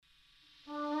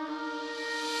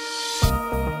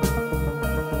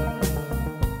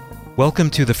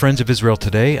Welcome to the Friends of Israel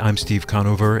Today. I'm Steve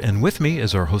Conover, and with me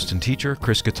is our host and teacher,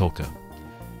 Chris Katulka.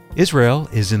 Israel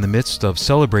is in the midst of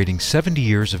celebrating 70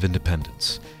 years of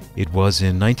independence. It was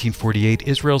in 1948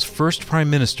 Israel's first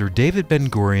Prime Minister, David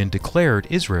Ben-Gurion, declared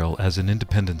Israel as an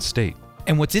independent state.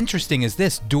 And what's interesting is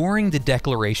this: during the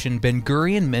declaration,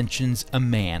 Ben-Gurion mentions a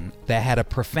man that had a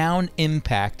profound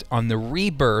impact on the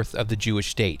rebirth of the Jewish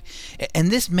state. And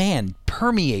this man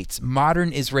permeates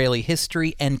modern Israeli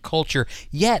history and culture,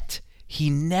 yet he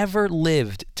never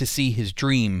lived to see his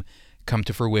dream come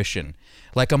to fruition.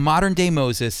 Like a modern-day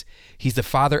Moses, he's the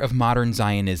father of modern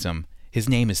Zionism. His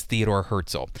name is Theodor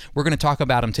Herzl. We're going to talk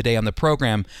about him today on the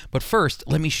program, but first,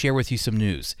 let me share with you some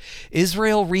news.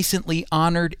 Israel recently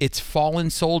honored its fallen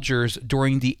soldiers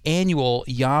during the annual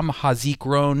Yom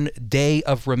HaZikaron Day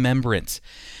of Remembrance.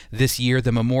 This year,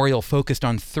 the memorial focused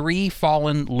on 3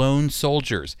 fallen lone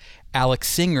soldiers: Alex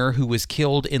Singer, who was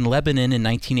killed in Lebanon in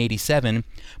 1987,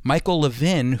 Michael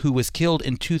Levin, who was killed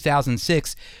in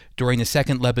 2006 during the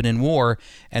Second Lebanon War,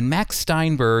 and Max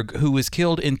Steinberg, who was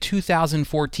killed in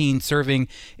 2014 serving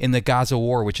in the Gaza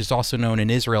War, which is also known in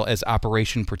Israel as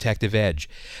Operation Protective Edge.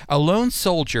 A lone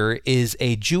soldier is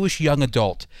a Jewish young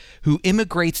adult who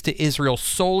immigrates to Israel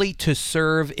solely to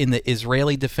serve in the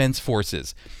Israeli Defense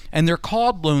Forces. And they're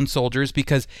called lone soldiers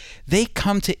because they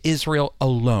come to Israel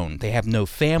alone. They have no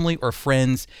family or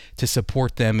friends to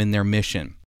support them in their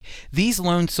mission. These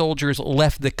lone soldiers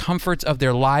left the comforts of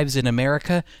their lives in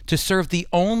America to serve the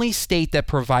only state that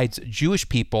provides Jewish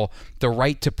people the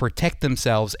right to protect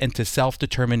themselves and to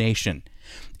self-determination.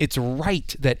 It's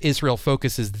right that Israel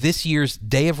focuses this year's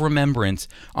Day of Remembrance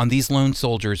on these lone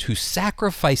soldiers who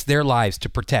sacrificed their lives to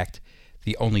protect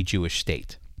the only Jewish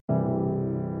state.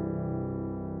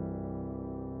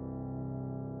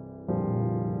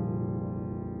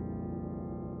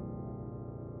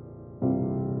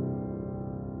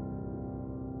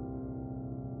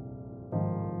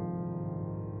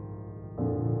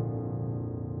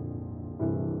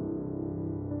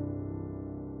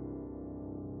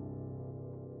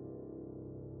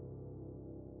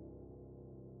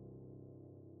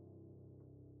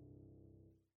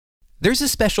 There's a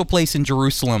special place in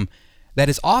Jerusalem that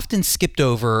is often skipped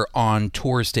over on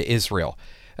tours to Israel.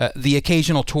 The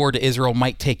occasional tour to Israel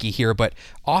might take you here, but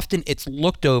often it's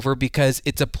looked over because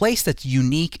it's a place that's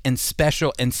unique and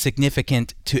special and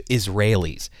significant to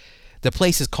Israelis. The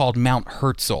place is called Mount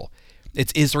Herzl.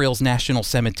 It's Israel's national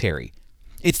cemetery.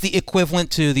 It's the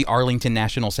equivalent to the Arlington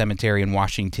National Cemetery in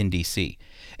Washington, D.C.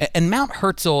 And Mount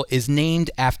Herzl is named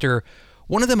after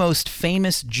one of the most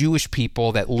famous Jewish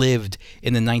people that lived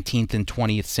in the 19th and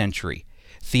 20th century,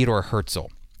 Theodor Herzl.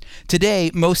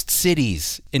 Today, most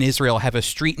cities in Israel have a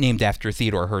street named after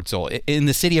Theodor Herzl. In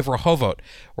the city of Rehovot,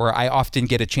 where I often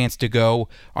get a chance to go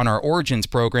on our Origins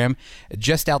program,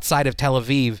 just outside of Tel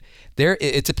Aviv,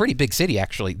 it's a pretty big city,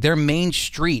 actually. Their main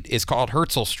street is called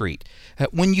Herzl Street.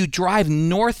 When you drive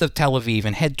north of Tel Aviv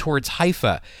and head towards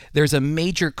Haifa, there's a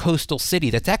major coastal city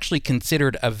that's actually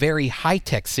considered a very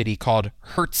high-tech city called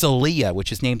Herzliya,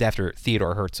 which is named after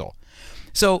Theodor Herzl.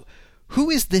 So, who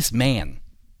is this man?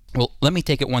 Well, let me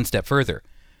take it one step further.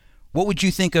 What would you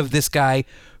think of this guy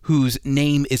whose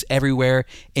name is everywhere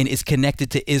and is connected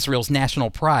to Israel's national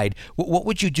pride? What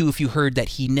would you do if you heard that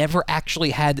he never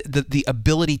actually had the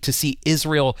ability to see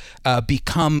Israel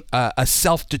become a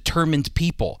self-determined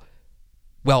people?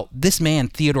 Well, this man,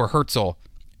 Theodor Herzl,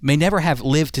 may never have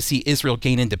lived to see Israel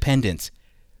gain independence,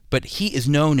 but he is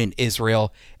known in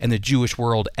Israel and the Jewish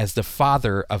world as the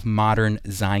father of modern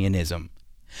Zionism.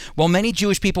 While many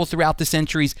Jewish people throughout the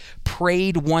centuries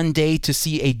prayed one day to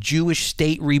see a Jewish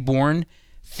state reborn,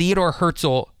 Theodor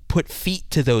Herzl put feet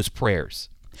to those prayers.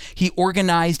 He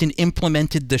organized and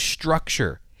implemented the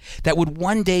structure that would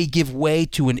one day give way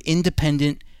to an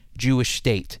independent Jewish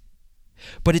state.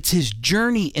 But it's his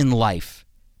journey in life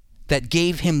that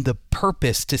gave him the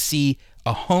purpose to see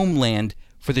a homeland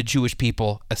for the Jewish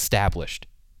people established.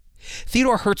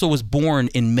 Theodor Herzl was born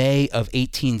in May of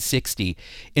 1860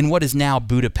 in what is now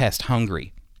Budapest,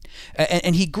 Hungary.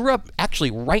 And he grew up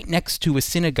actually right next to a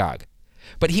synagogue.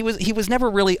 But he was never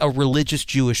really a religious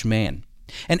Jewish man.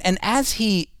 And as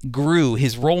he grew,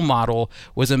 his role model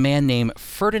was a man named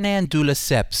Ferdinand de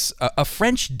Lesseps, a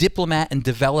French diplomat and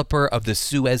developer of the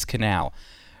Suez Canal.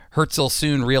 Herzl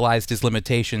soon realized his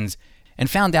limitations and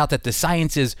found out that the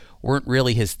sciences weren't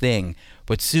really his thing,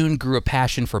 but soon grew a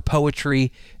passion for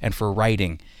poetry and for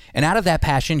writing. And out of that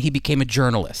passion, he became a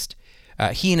journalist.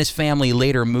 He and his family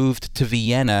later moved to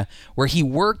Vienna, where he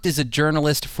worked as a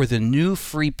journalist for the New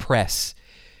Free Press.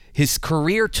 His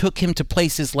career took him to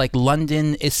places like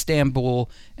London, Istanbul,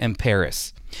 and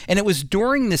Paris. And it was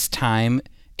during this time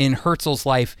in Herzl's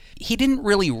life, he didn't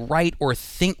really write or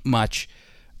think much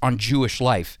on Jewish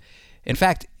life. In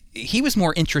fact, he was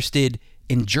more interested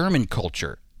in German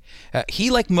culture. He,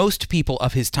 like most people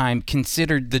of his time,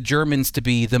 considered the Germans to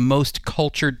be the most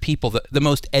cultured people, the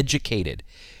most educated.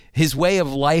 His way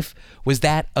of life was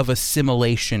that of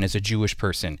assimilation as a Jewish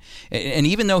person. And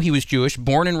even though he was Jewish,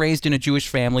 born and raised in a Jewish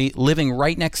family, living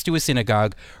right next to a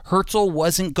synagogue, Herzl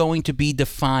wasn't going to be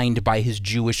defined by his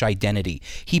Jewish identity.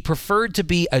 He preferred to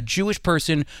be a Jewish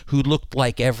person who looked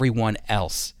like everyone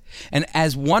else. And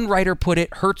as one writer put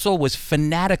it, Herzl was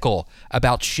fanatical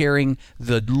about sharing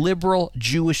the liberal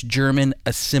Jewish German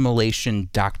assimilation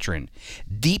doctrine.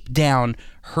 Deep down,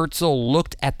 Herzl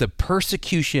looked at the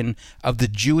persecution of the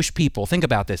Jewish people. Think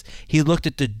about this. He looked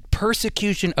at the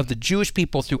persecution of the Jewish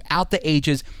people throughout the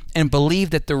ages and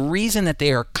believed that the reason that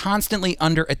they are constantly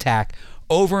under attack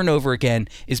over and over again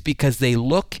is because they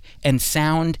look and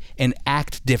sound and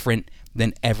act different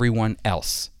than everyone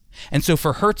else. And so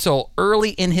for Herzl,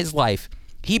 early in his life,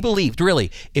 he believed,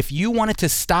 really, if you wanted to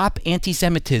stop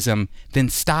anti-Semitism, then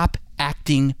stop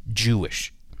acting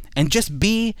Jewish. And just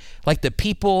be like the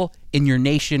people in your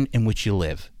nation in which you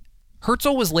live.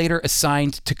 Herzl was later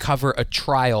assigned to cover a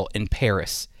trial in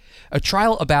Paris. A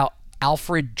trial about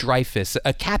Alfred Dreyfus,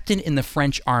 a captain in the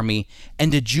French army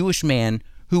and a Jewish man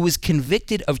who was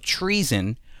convicted of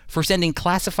treason for sending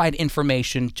classified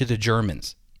information to the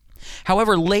Germans.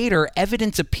 However, later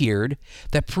evidence appeared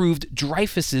that proved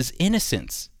Dreyfus's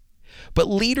innocence. But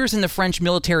leaders in the French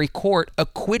military court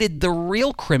acquitted the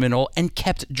real criminal and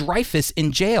kept Dreyfus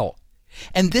in jail.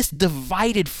 And this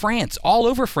divided France, all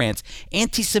over France.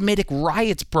 Anti-Semitic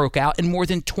riots broke out in more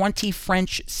than 20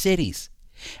 French cities.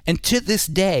 And to this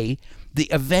day, the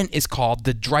event is called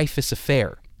the Dreyfus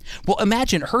Affair. Well,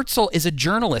 imagine Herzl is a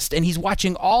journalist and he's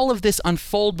watching all of this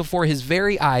unfold before his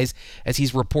very eyes as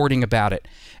he's reporting about it.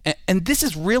 And this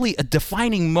is really a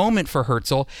defining moment for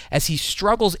Herzl as he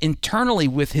struggles internally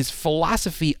with his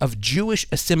philosophy of Jewish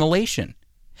assimilation.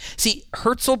 See,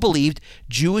 Herzl believed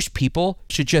Jewish people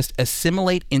should just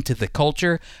assimilate into the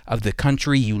culture of the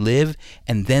country you live,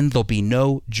 and then there'll be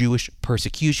no Jewish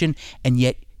persecution. And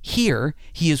yet here,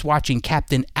 he is watching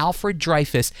Captain Alfred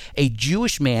Dreyfus, a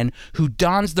Jewish man who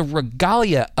dons the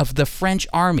regalia of the French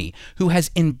army, who has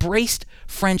embraced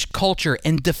French culture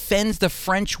and defends the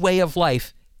French way of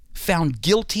life, found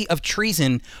guilty of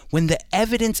treason when the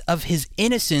evidence of his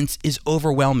innocence is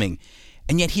overwhelming.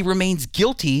 And yet he remains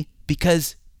guilty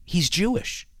because he's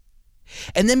Jewish.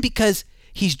 And then because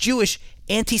he's Jewish,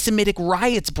 anti-Semitic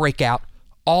riots break out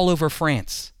all over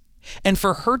France. And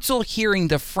for Herzl, hearing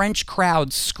the French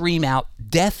crowd scream out,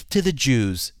 "Death to the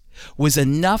Jews," was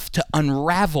enough to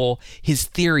unravel his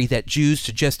theory that Jews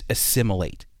should just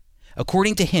assimilate.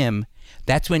 According to him,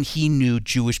 that's when he knew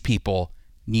Jewish people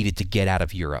needed to get out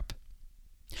of Europe.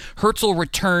 Herzl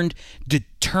returned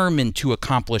determined to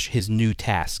accomplish his new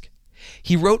task.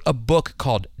 He wrote a book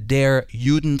called Der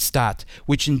Judenstaat,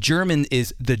 which in German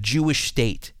is the Jewish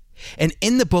State. And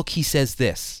in the book he says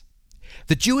this: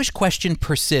 "The Jewish question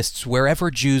persists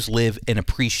wherever Jews live in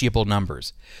appreciable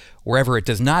numbers. Wherever it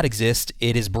does not exist,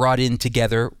 it is brought in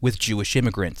together with Jewish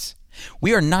immigrants.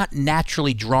 We are not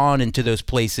naturally drawn into those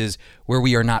places where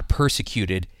we are not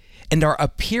persecuted, and our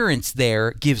appearance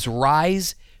there gives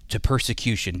rise to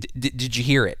persecution." Did you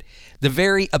hear it? The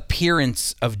very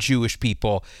appearance of Jewish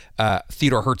people,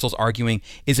 Theodor Herzl's arguing,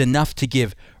 is enough to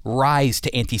give rise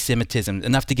to anti-Semitism,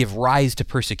 enough to give rise to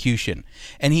persecution.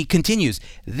 And he continues,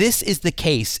 "This is the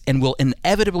case and will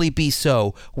inevitably be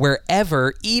so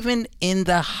wherever, even in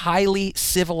the highly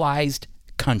civilized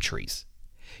countries."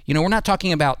 You know, we're not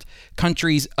talking about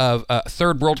countries of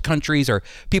third world countries or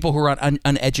people who are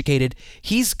uneducated.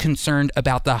 He's concerned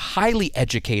about the highly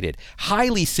educated,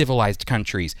 highly civilized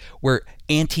countries where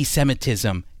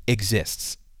anti-Semitism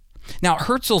exists. Now,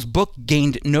 Herzl's book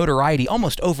gained notoriety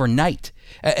almost overnight,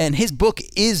 and his book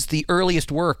is the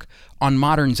earliest work on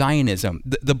modern Zionism,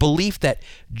 the belief that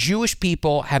Jewish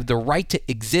people have the right to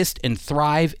exist and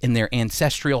thrive in their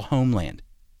ancestral homeland.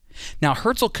 Now,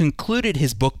 Herzl concluded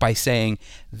his book by saying,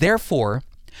 "Therefore,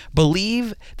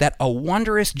 believe that a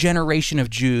wondrous generation of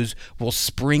Jews will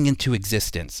spring into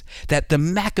existence, that the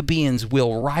Maccabeans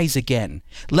will rise again.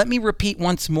 Let me repeat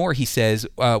once more," he says,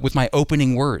 with my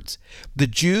opening words. "The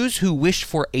Jews who wish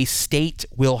for a state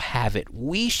will have it.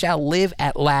 We shall live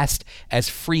at last as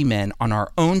free men on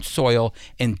our own soil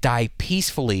and die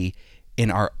peacefully in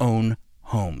our own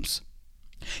homes."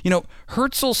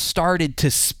 Herzl started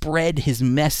to spread his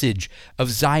message of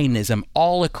Zionism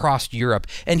all across Europe,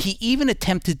 and he even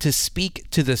attempted to speak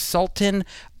to the Sultan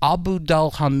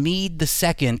Abdulhamid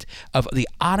II of the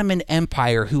Ottoman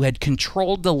Empire, who had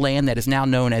controlled the land that is now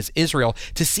known as Israel,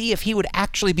 to see if he would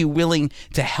actually be willing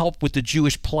to help with the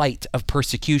Jewish plight of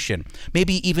persecution,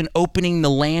 maybe even opening the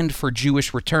land for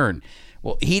Jewish return.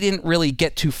 Well, he didn't really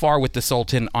get too far with the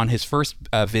Sultan on his first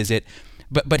visit,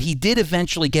 but he did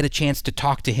eventually get a chance to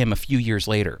talk to him a few years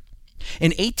later.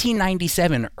 In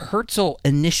 1897, Herzl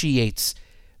initiates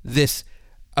this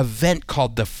event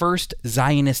called the First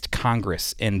Zionist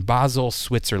Congress in Basel,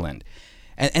 Switzerland.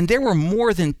 And there were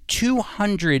more than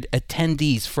 200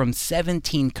 attendees from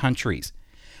 17 countries.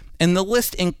 And the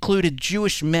list included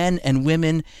Jewish men and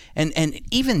women and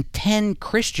even 10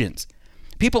 Christians.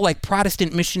 People like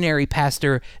Protestant missionary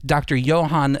pastor Dr.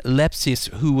 Johann Lepsius,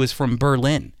 who was from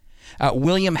Berlin.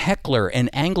 William Heckler, an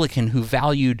Anglican who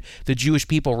valued the Jewish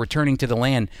people returning to the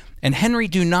land, and Henry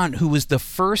Dunant, who was the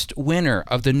first winner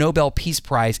of the Nobel Peace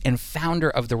Prize and founder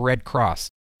of the Red Cross.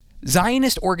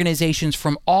 Zionist organizations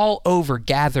from all over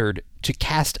gathered to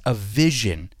cast a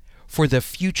vision for the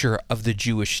future of the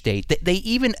Jewish state. They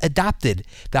even adopted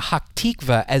the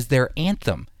Haktikva as their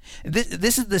anthem.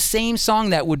 This is the same song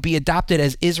that would be adopted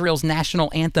as Israel's national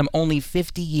anthem only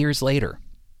 50 years later.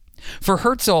 For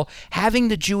Herzl, having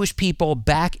the Jewish people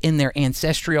back in their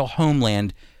ancestral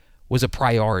homeland was a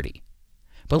priority.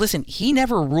 But listen, he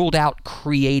never ruled out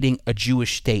creating a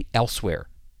Jewish state elsewhere.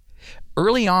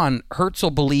 Early on, Herzl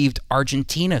believed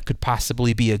Argentina could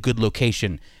possibly be a good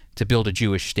location to build a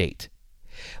Jewish state.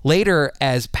 Later,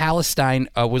 as Palestine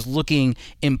was looking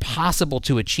impossible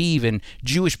to achieve and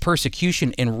Jewish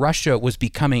persecution in Russia was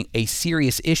becoming a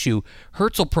serious issue,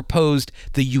 Herzl proposed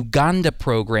the Uganda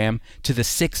program to the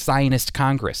Sixth Zionist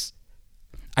Congress,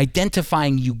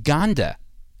 identifying Uganda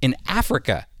in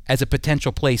Africa as a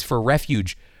potential place for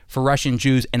refuge for Russian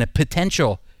Jews and a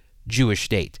potential Jewish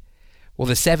state. Well,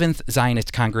 the Seventh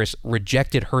Zionist Congress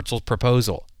rejected Herzl's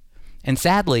proposal, and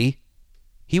sadly,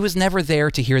 he was never there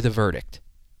to hear the verdict.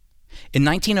 In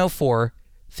 1904,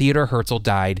 Theodor Herzl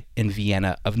died in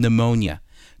Vienna of pneumonia,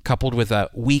 coupled with a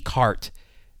weak heart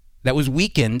that was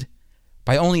weakened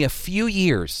by only a few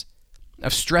years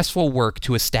of stressful work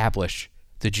to establish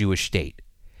the Jewish state.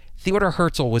 Theodor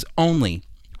Herzl was only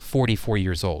 44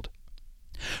 years old.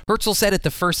 Herzl said at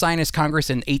the First Zionist Congress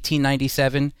in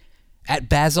 1897, "At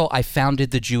Basel, I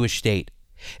founded the Jewish state.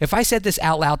 If I said this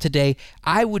out loud today,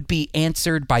 I would be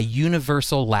answered by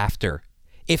universal laughter.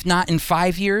 If not in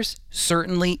 5 years,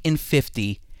 certainly in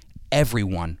 50,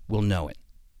 everyone will know it."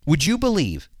 Would you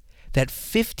believe that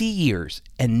 50 years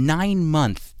and 9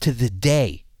 months to the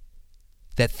day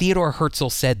that Theodor Herzl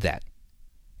said that,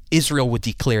 Israel would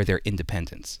declare their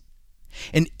independence?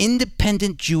 An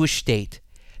independent Jewish state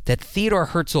that Theodor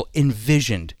Herzl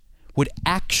envisioned would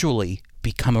actually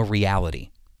become a reality.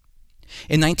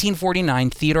 In 1949,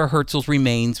 Theodor Herzl's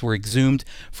remains were exhumed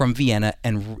from Vienna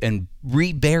and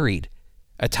reburied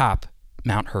atop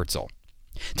Mount Herzl.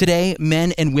 Today,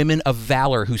 men and women of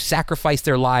valor who sacrificed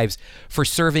their lives for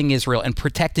serving Israel and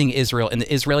protecting Israel and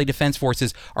the Israeli Defense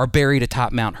Forces are buried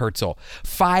atop Mount Herzl.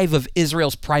 5 of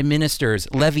Israel's prime ministers,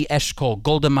 Levi Eshkol,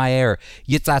 Golda Meir,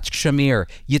 Yitzhak Shamir,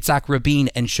 Yitzhak Rabin,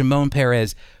 and Shimon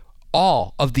Peres,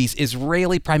 all of these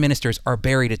Israeli prime ministers are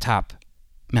buried atop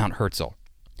Mount Herzl,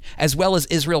 as well as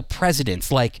Israel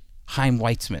presidents like Chaim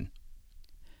Weizmann.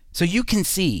 So you can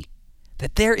see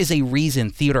that there is a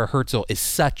reason Theodor Herzl is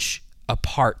such a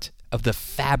part of the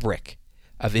fabric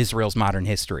of Israel's modern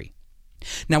history.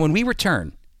 Now, when we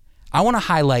return, I want to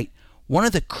highlight one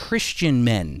of the Christian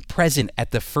men present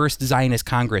at the First Zionist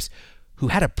Congress who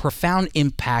had a profound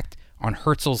impact on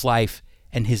Herzl's life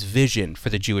and his vision for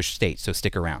the Jewish state. So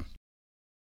stick around.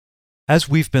 As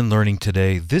we've been learning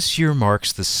today, this year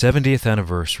marks the 70th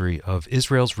anniversary of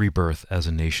Israel's rebirth as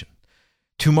a nation.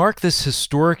 To mark this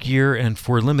historic year and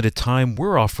for a limited time,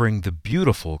 we're offering the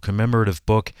beautiful commemorative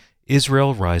book,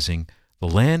 Israel Rising, The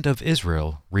Land of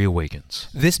Israel Reawakens.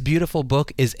 This beautiful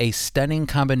book is a stunning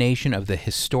combination of the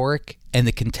historic and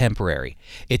the contemporary.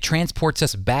 It transports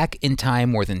us back in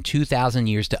time more than 2,000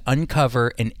 years to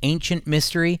uncover an ancient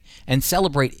mystery and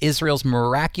celebrate Israel's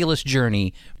miraculous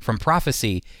journey from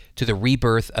prophecy to the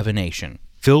rebirth of a nation.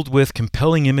 Filled with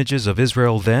compelling images of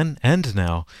Israel then and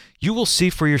now, you will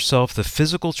see for yourself the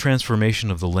physical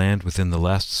transformation of the land within the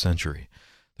last century.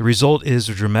 The result is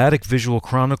a dramatic visual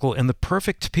chronicle and the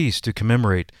perfect piece to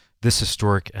commemorate this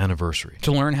historic anniversary.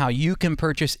 To learn how you can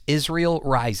purchase Israel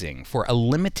Rising for a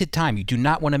limited time, you do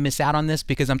not want to miss out on this,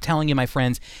 because I'm telling you, my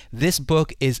friends, this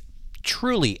book is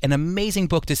Truly an amazing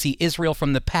book to see Israel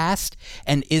from the past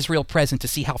and Israel present, to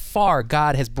see how far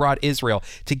God has brought Israel.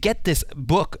 To get this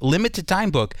book, limited time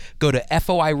book, go to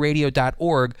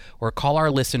foiradio.org or call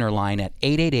our listener line at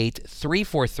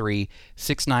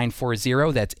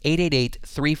 888-343-6940. That's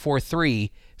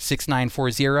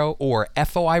 888-343-6940 or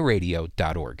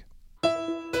foiradio.org.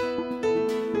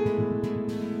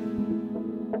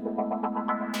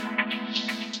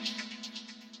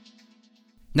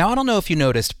 Now, I don't know if you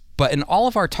noticed, but in all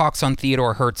of our talks on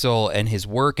Theodor Herzl and his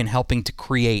work in helping to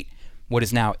create what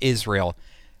is now Israel,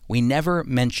 we never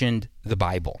mentioned the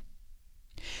Bible.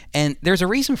 And there's a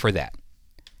reason for that.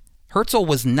 Herzl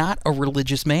was not a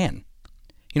religious man.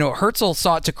 Herzl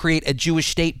sought to create a Jewish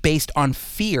state based on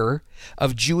fear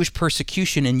of Jewish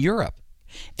persecution in Europe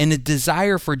and a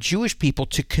desire for Jewish people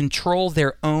to control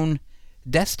their own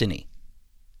destiny.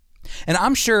 And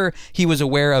I'm sure he was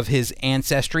aware of his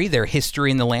ancestry, their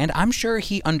history in the land. I'm sure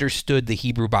he understood the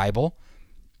Hebrew Bible,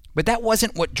 but that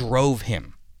wasn't what drove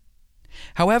him.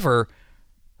 However,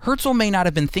 Herzl may not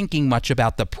have been thinking much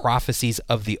about the prophecies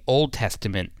of the Old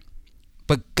Testament,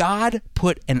 but God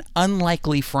put an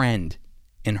unlikely friend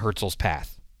in Herzl's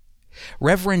path.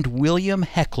 Reverend William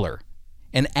Heckler,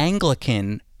 an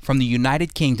Anglican from the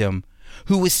United Kingdom,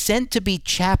 who was sent to be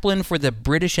chaplain for the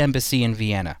British Embassy in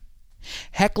Vienna.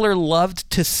 Heckler loved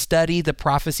to study the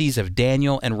prophecies of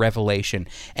Daniel and Revelation,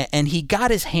 and he got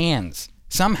his hands,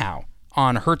 somehow,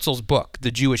 on Herzl's book,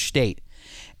 The Jewish State,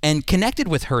 and connected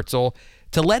with Herzl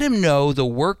to let him know that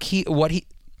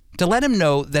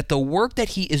the work that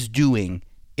he is doing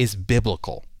is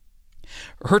biblical.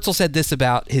 Herzl said this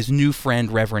about his new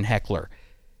friend, Reverend Heckler.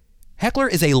 Heckler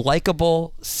is a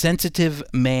likable, sensitive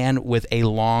man with a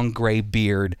long gray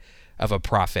beard of a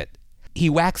prophet. He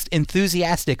waxed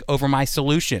enthusiastic over my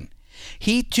solution.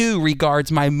 He too regards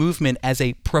my movement as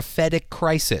a prophetic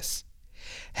crisis.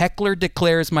 Heckler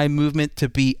declares my movement to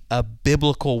be a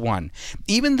biblical one.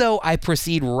 Even though I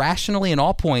proceed rationally in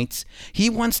all points, he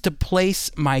wants to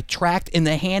place my tract in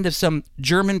the hand of some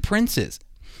German princes.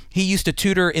 He used to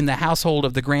tutor in the household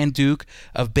of the Grand Duke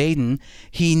of Baden.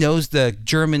 He knows the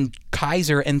German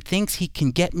Kaiser and thinks he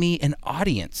can get me an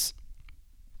audience.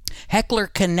 Heckler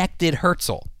connected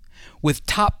Herzl with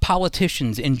top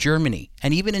politicians in Germany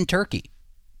and even in Turkey.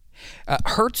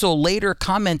 Herzl later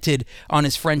commented on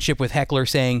his friendship with Heckler,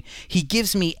 saying, "He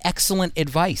gives me excellent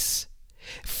advice,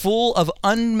 full of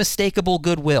unmistakable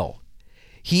goodwill.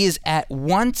 He is at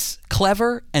once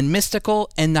clever and mystical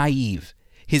and naive.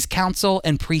 His counsel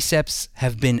and precepts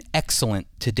have been excellent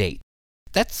to date."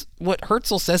 That's what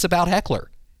Herzl says about Heckler.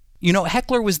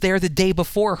 Heckler was there the day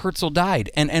before Herzl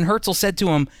died, and Herzl said to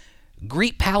him,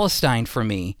 "Greet Palestine for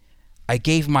me. I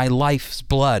gave my life's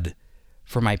blood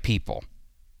for my people."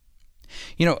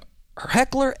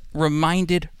 Heckler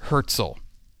reminded Herzl,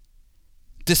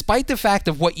 despite the fact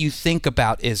of what you think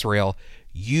about Israel,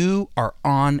 you are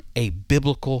on a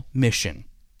biblical mission.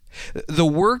 The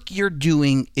work you're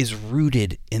doing is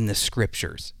rooted in the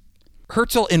scriptures.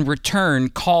 Herzl, in return,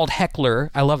 called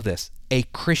Heckler, I love this, a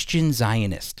Christian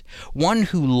Zionist, one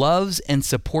who loves and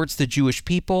supports the Jewish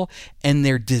people and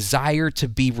their desire to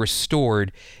be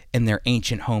restored in their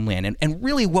ancient homeland. And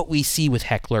really what we see with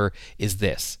Heckler is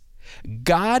this.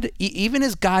 God, even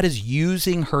as God is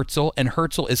using Herzl, and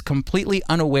Herzl is completely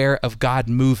unaware of God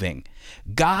moving,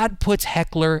 God puts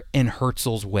Heckler in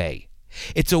Herzl's way.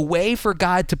 It's a way for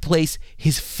God to place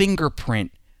his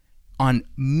fingerprint on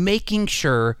making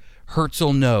sure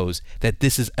Herzl knows that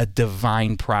this is a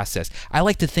divine process. I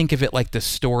like to think of it like the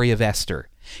story of Esther.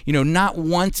 Not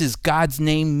once is God's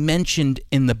name mentioned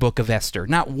in the book of Esther.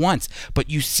 Not once, but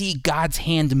you see God's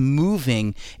hand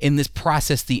moving in this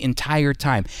process the entire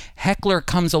time. Heckler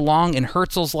comes along in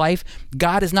Herzl's life.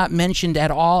 God is not mentioned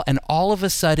at all, and all of a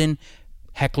sudden,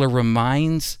 Heckler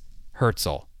reminds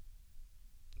Herzl,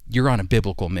 you're on a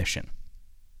biblical mission.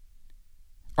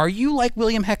 Are you like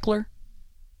William Heckler?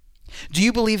 Do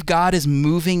you believe God is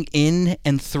moving in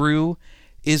and through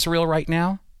Israel right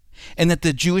now? And that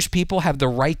the Jewish people have the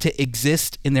right to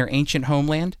exist in their ancient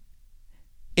homeland?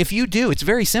 If you do, it's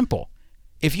very simple.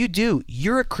 If you do,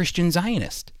 you're a Christian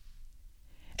Zionist.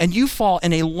 And you fall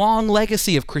in a long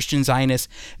legacy of Christian Zionists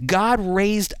God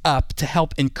raised up to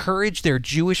help encourage their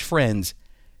Jewish friends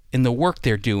in the work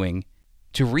they're doing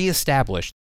to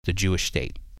reestablish the Jewish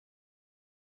state.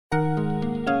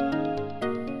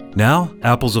 Now,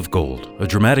 Apples of Gold, a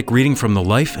dramatic reading from the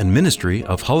life and ministry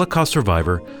of Holocaust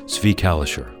survivor Zvi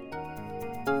Kalisher.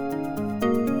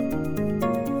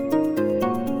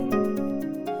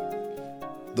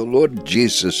 The Lord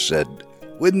Jesus said,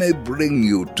 "When they bring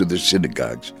you to the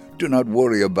synagogues, do not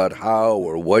worry about how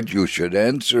or what you should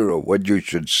answer or what you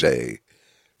should say.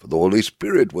 for the Holy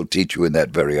Spirit will teach you in that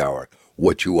very hour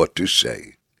what you ought to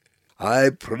say.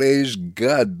 I praise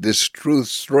God this truth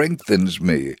strengthens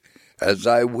me as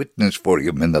I witness for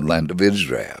him in the land of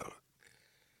Israel.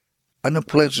 On a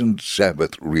pleasant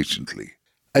Sabbath recently,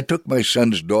 I took my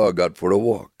son's dog out for a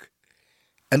walk,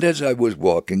 and as I was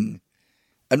walking,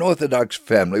 an Orthodox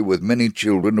family with many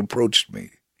children approached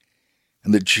me,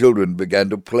 and the children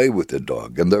began to play with the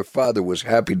dog, and their father was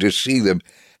happy to see them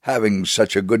having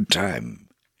such a good time.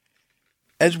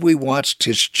 As we watched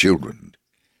his children,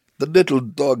 the little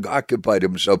dog occupied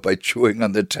himself by chewing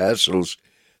on the tassels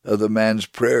of the man's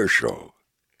prayer shawl.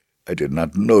 I did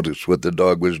not notice what the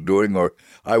dog was doing, or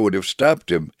I would have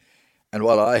stopped him, and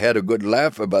while I had a good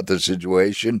laugh about the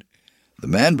situation, the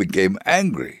man became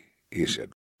angry. He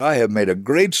said, "I have made a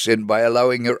great sin by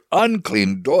allowing your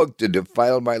unclean dog to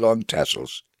defile my long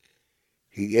tassels.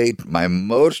 He ate my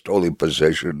most holy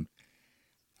possession."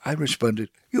 I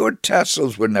responded, "Your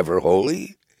tassels were never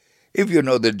holy. If you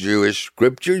know the Jewish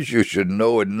scriptures, you should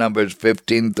know in Numbers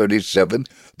 15:37,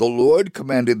 the Lord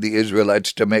commanded the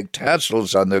Israelites to make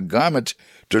tassels on their garments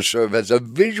to serve as a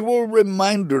visual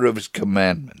reminder of his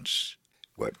commandments.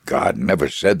 But God never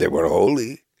said they were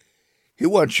holy. He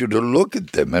wants you to look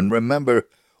at them and remember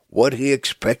what he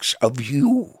expects of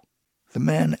you." The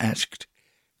man asked,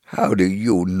 "How do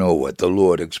you know what the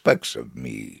Lord expects of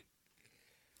me?"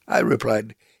 I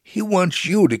replied, "He wants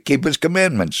you to keep his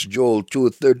commandments. Joel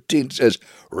 2:13 says,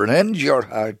 'Rend your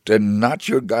heart and not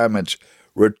your garments.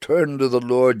 Return to the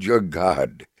Lord your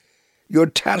God.' Your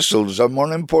tassels are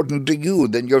more important to you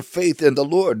than your faith in the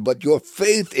Lord, but your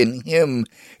faith in him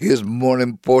is more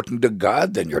important to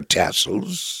God than your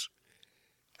tassels.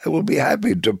 I will be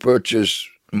happy to purchase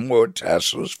more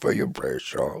tassels for your prayer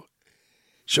shawl,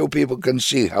 so people can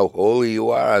see how holy you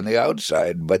are on the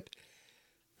outside, but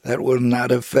that will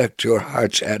not affect your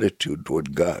heart's attitude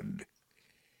toward God."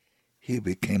 He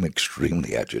became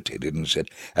extremely agitated and said,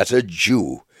 "As a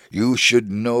Jew, you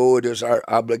should know it is our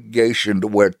obligation to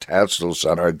wear tassels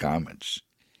on our garments."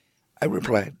 I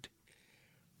replied,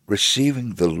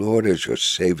 "Receiving the Lord as your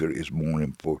Savior is more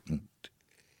important.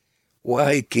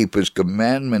 Why keep his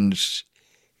commandments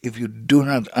if you do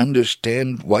not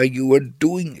understand why you are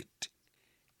doing it?"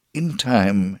 In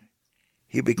time,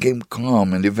 he became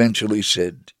calm and eventually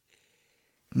said,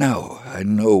 "Now I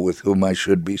know with whom I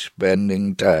should be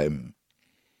spending time.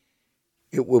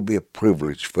 It will be a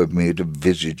privilege for me to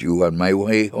visit you on my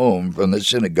way home from the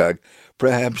synagogue.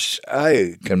 Perhaps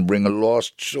I can bring a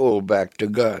lost soul back to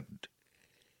God."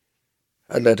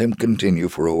 I let him continue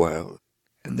for a while,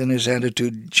 and then his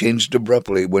attitude changed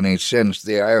abruptly when he sensed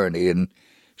the irony in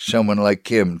someone like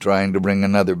him trying to bring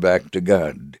another back to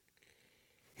God.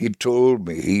 He told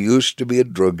me he used to be a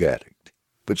drug addict,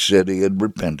 but said he had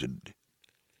repented.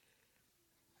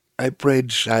 I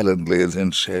prayed silently and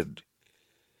then said,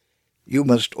 "You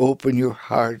must open your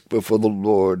heart before the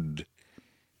Lord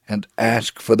and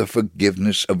ask for the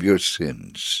forgiveness of your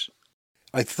sins."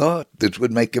 I thought this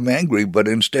would make him angry, but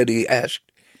instead he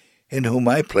asked in whom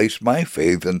I placed my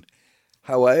faith and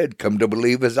how I had come to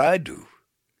believe as I do.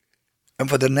 And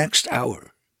for the next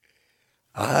hour,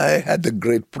 I had the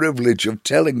great privilege of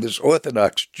telling this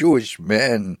Orthodox Jewish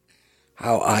man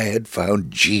how I had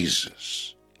found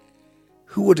Jesus.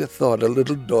 Who would have thought a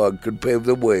little dog could pave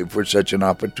the way for such an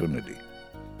opportunity?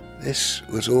 This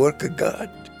was a work of God.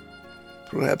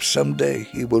 Perhaps someday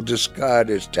he will discard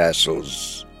his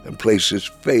tassels and place his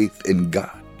faith in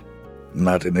God,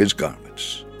 not in his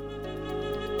garments.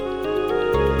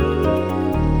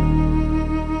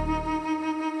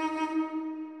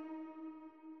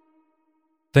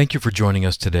 Thank you for joining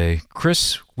us today.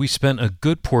 Chris, we spent a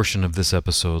good portion of this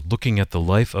episode looking at the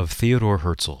life of Theodor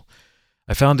Herzl.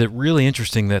 I found it really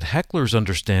interesting that Heckler's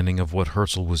understanding of what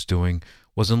Herzl was doing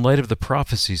was in light of the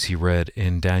prophecies he read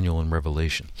in Daniel and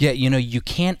Revelation. Yeah, you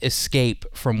can't escape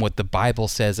from what the Bible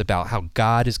says about how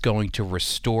God is going to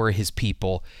restore his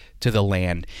people to the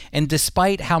land. And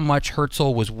despite how much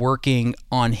Herzl was working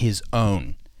on his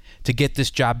own to get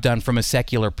this job done from a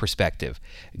secular perspective,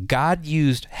 God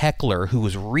used Heckler, who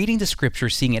was reading the scripture,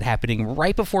 seeing it happening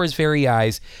right before his very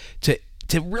eyes,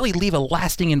 to really leave a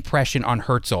lasting impression on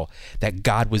Herzl that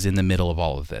God was in the middle of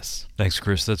all of this. Thanks,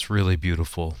 Chris. That's really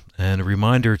beautiful. And a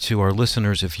reminder to our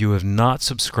listeners, if you have not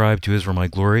subscribed to Israel My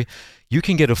Glory, you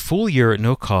can get a full year at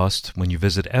no cost when you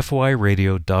visit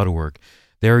foiradio.org.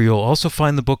 There you'll also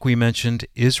find the book we mentioned,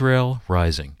 Israel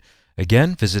Rising.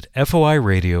 Again, visit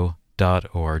foiradio.org.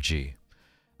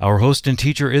 Our host and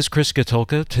teacher is Chris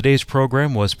Katulka. Today's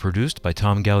program was produced by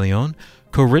Tom Gallione.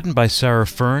 Co-written by Sarah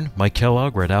Fern, Mike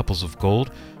Kellogg read Apples of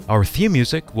Gold. Our theme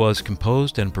music was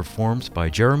composed and performed by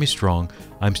Jeremy Strong.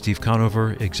 I'm Steve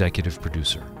Conover, executive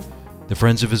producer. The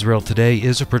Friends of Israel Today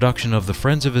is a production of the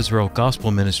Friends of Israel Gospel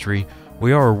Ministry.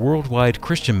 We are a worldwide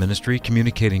Christian ministry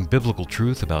communicating biblical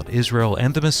truth about Israel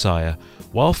and the Messiah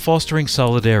while fostering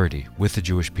solidarity with the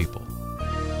Jewish people.